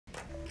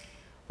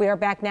We are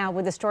back now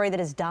with a story that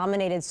has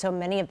dominated so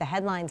many of the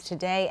headlines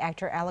today.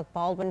 Actor Alec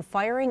Baldwin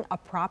firing a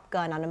prop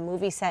gun on a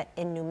movie set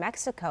in New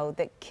Mexico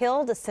that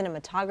killed a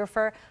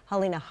cinematographer,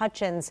 Halyna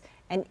Hutchins,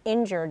 and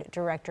injured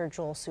director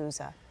Joel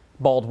Souza.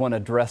 Baldwin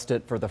addressed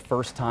it for the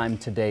first time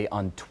today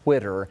on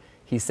Twitter.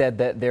 He said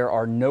that there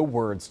are no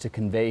words to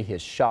convey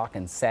his shock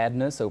and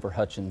sadness over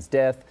Hutchins'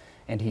 death,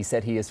 and he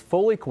said he is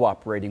fully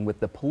cooperating with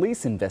the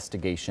police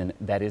investigation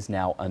that is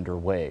now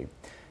underway.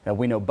 Now,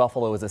 we know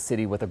Buffalo is a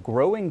city with a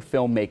growing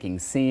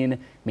filmmaking scene,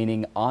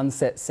 meaning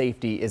on-set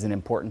safety is an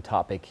important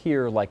topic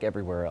here like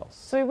everywhere else.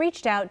 So we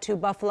reached out to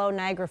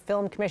Buffalo-Niagara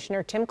Film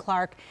Commissioner Tim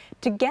Clark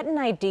to get an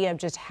idea of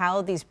just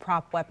how these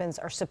prop weapons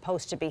are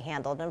supposed to be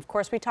handled. And of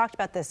course, we talked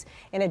about this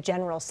in a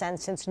general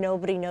sense since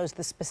nobody knows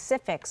the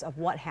specifics of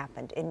what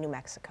happened in New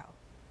Mexico.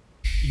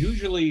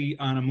 Usually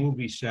on a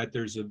movie set,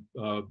 there's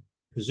a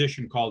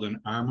position called an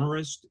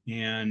armorist,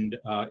 and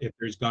if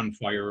there's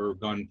gunfire or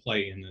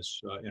gunplay in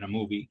a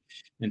movie,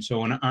 and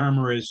so an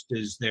armorist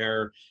is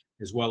there,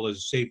 as well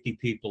as safety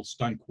people,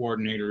 stunt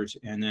coordinators,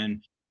 and then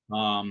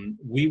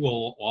we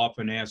will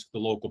often ask the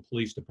local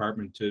police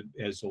department to,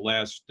 as the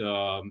last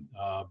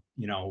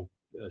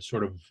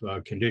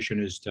condition,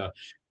 is to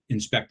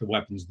inspect the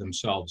weapons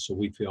themselves, so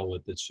we feel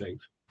that it's safe.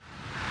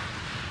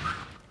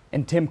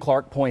 And Tim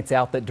Clark points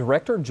out that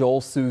director Joel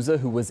Souza,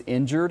 who was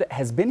injured,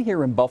 has been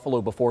here in Buffalo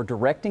before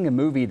directing a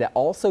movie that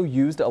also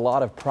used a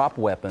lot of prop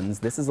weapons.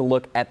 This is a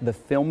look at the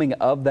filming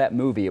of that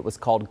movie. It was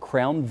called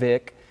Crown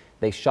Vic.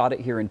 They shot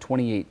it here in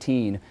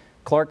 2018.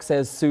 Clark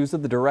says Souza,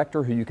 the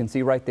director, who you can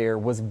see right there,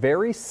 was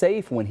very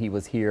safe when he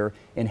was here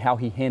in how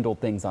he handled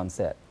things on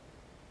set.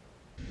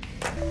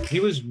 He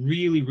was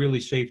really,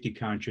 really safety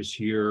conscious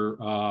here.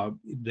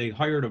 They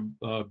hired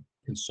a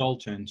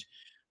consultant,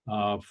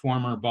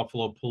 former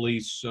Buffalo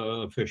police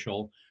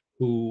official,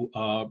 who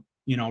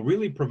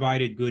really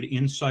provided good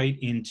insight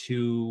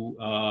into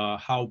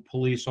how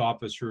police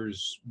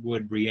officers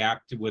would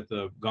react with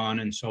a gun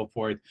and so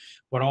forth,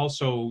 but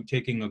also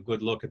taking a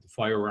good look at the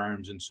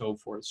firearms and so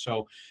forth.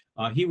 So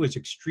he was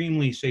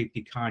extremely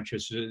safety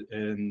conscious,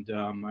 and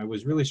I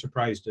was really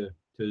surprised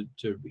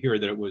to hear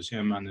that it was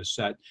him on the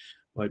set.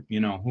 But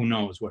who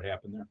knows what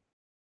happened there.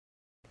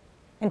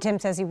 And Tim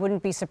says he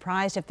wouldn't be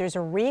surprised if there's a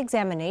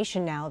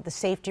re-examination now of the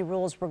safety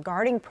rules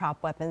regarding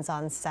prop weapons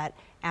on set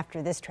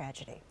after this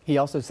tragedy. He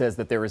also says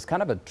that there is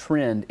kind of a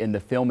trend in the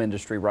film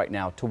industry right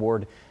now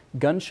toward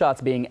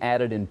gunshots being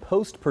added in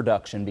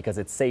post-production because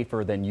it's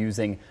safer than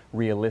using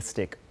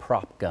realistic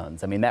prop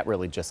guns. I mean, that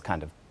really just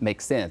kind of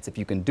makes sense. If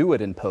you can do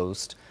it in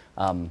post,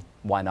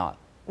 why not?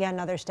 Yeah,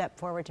 another step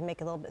forward to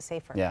make it a little bit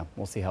safer. Yeah,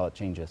 we'll see how it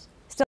changes.